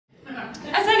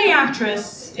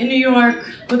actress in New York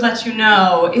would let you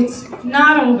know, it's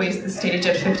not always the stage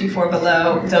at 54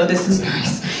 Below, though this is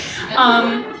nice.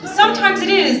 Sometimes it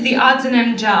is the odds and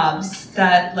end jobs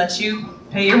that let you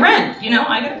pay your rent. You know,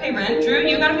 I gotta pay rent. Drew,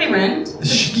 you gotta pay rent.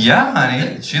 Yeah,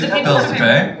 honey. She's got bills to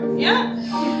pay. Yeah.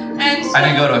 And so, I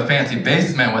didn't go to a fancy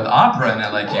basement with opera in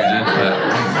it like you did, but...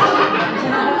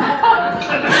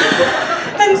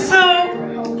 And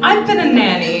so, I've been a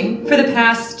nanny for the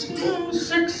past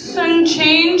 6 and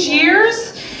change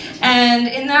years, and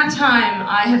in that time,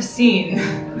 I have seen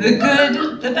the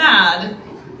good, the bad,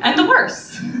 and the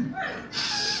worse.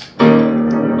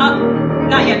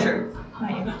 Not yet, Drew.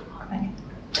 Not yet.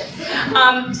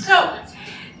 So,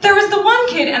 there was the one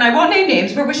kid, and I won't name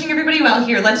names, we're wishing everybody well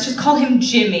here, let's just call him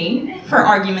Jimmy, for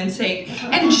argument's sake.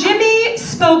 And Jimmy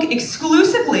spoke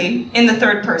exclusively in the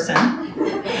third person.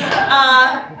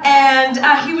 And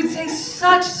he would say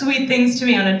such sweet things to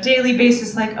me on a daily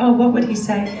basis, like, oh, what would he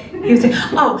say? He would say,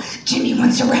 oh, Jimmy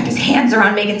wants to wrap his hands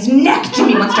around Megan's neck.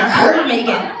 Jimmy wants to hurt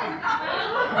Megan.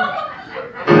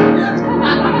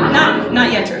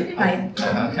 Not yet, Drew. Not yet.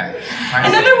 Okay.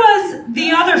 And then there was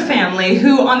the other family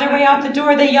who, on their way out the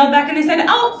door, they yelled back and they said,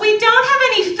 oh, we don't have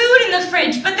any food in the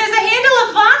fridge, but there's a handle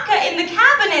of vodka in the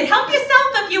cabinet. Help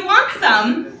yourself if you want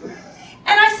some.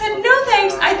 And I said, no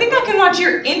thanks, I think I can watch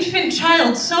your infant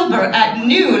child sober at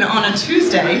noon on a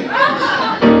Tuesday.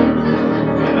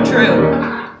 True.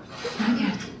 Not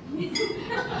yet.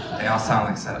 They all sound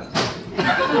like setups.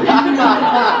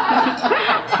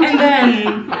 And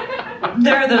then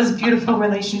there are those beautiful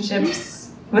relationships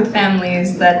with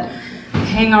families that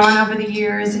hang on over the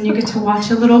years, and you get to watch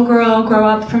a little girl grow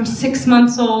up from 6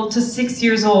 months old to 6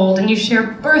 years old, and you share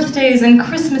birthdays and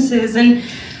Christmases, and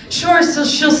sure, so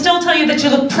she'll still tell you that you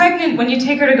look pregnant when you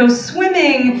take her to go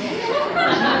swimming.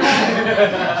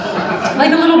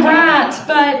 Like a little brat,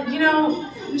 but, you know,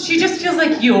 she just feels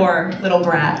like your little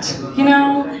brat, you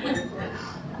know?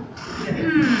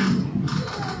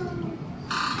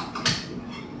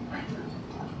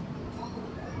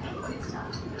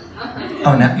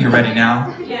 Oh, now you're ready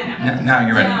now? Yeah. Now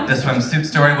you're ready. Yeah. The swimsuit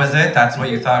story was it? That's what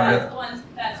you thought? That's the one.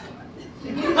 That's the one.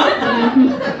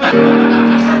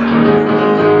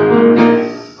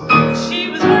 She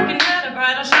was working at a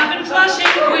bridal shop in Flushing,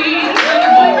 Queens, when her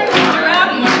boyfriend picked her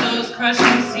out in one of those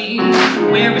crushing scenes.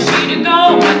 Where was she to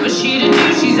go? What was she to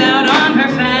do? She's out on her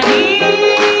fanny.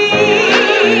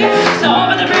 So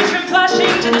over the bridge from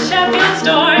Flushing to the Sheffield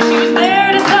store, she was there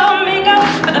to sell makeup,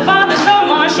 but the father saw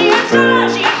more. She had style,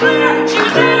 she had flair, she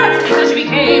was there, and so she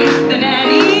became the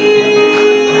nanny.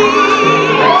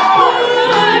 Who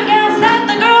would have guessed that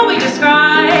the girl we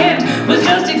described was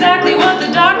just exactly what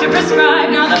the doctor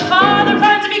prescribed? Now the father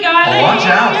finds her beguiling. Watch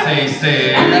out,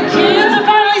 CC. And the kids are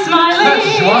finally smiling.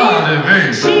 Such joie de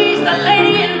vivre. She's the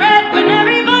lady in red when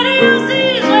everybody else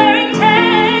is wearing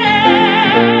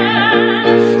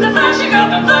tan. The flashy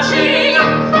girl from Flushing,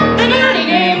 the nanny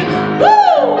named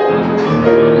Woo!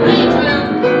 Hey, Drew.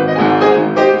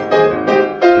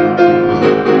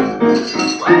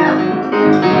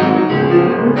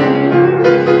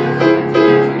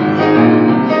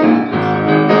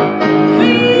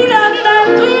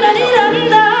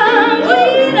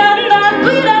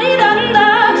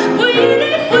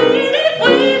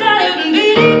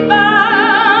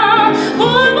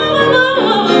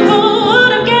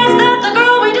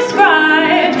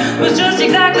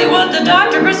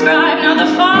 Prescribed. Now the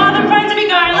father finds a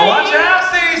beguiling. Oh, watch out,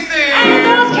 CC! And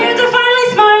those kids are finally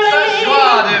smiling. Such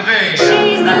joie de vivre.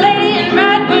 She's the lady in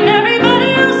red when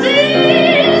everybody else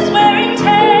is wearing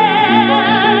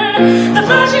tan. The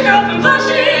flashy girl from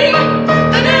Flushing,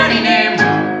 the nanny named.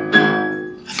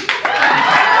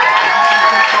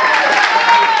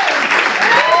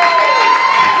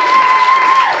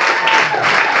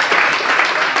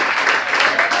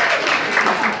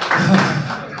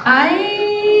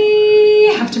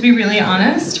 To be really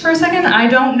honest for a second, I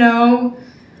don't know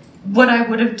what I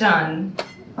would have done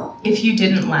if you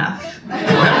didn't laugh. I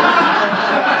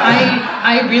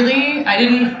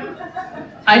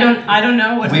don't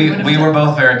know what we were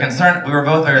both very concerned. We were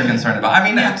both very concerned about. I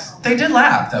mean, they did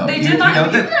laugh though. They did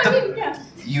laugh.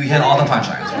 You hit all the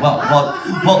punchlines. Well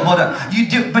done. You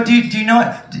do, but do you know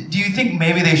what? Do you think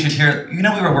maybe they should hear? You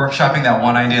know, we were workshopping that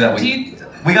one idea that we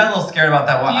got a little scared about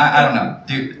that one. I don't know.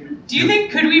 Do you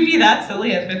think, could we be that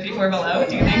silly at 54 Below?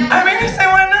 Do you think? I mean, you say,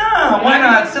 why not? Why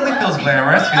not? Silly feels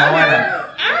glamorous, you know, why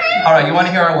not? All right, you want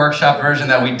to hear our workshop version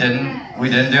that we didn't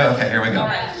do? Okay, here we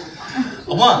go.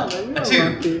 A 1, a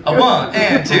 2, a 1,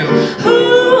 and 2. Who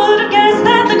would have guessed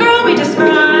that the girl we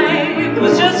described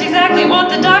was just exactly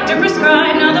what the doctor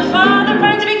prescribed? Now the father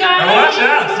finds a beguiling. Watch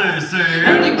out, Susie.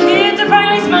 And the kids are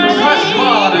finally smiling.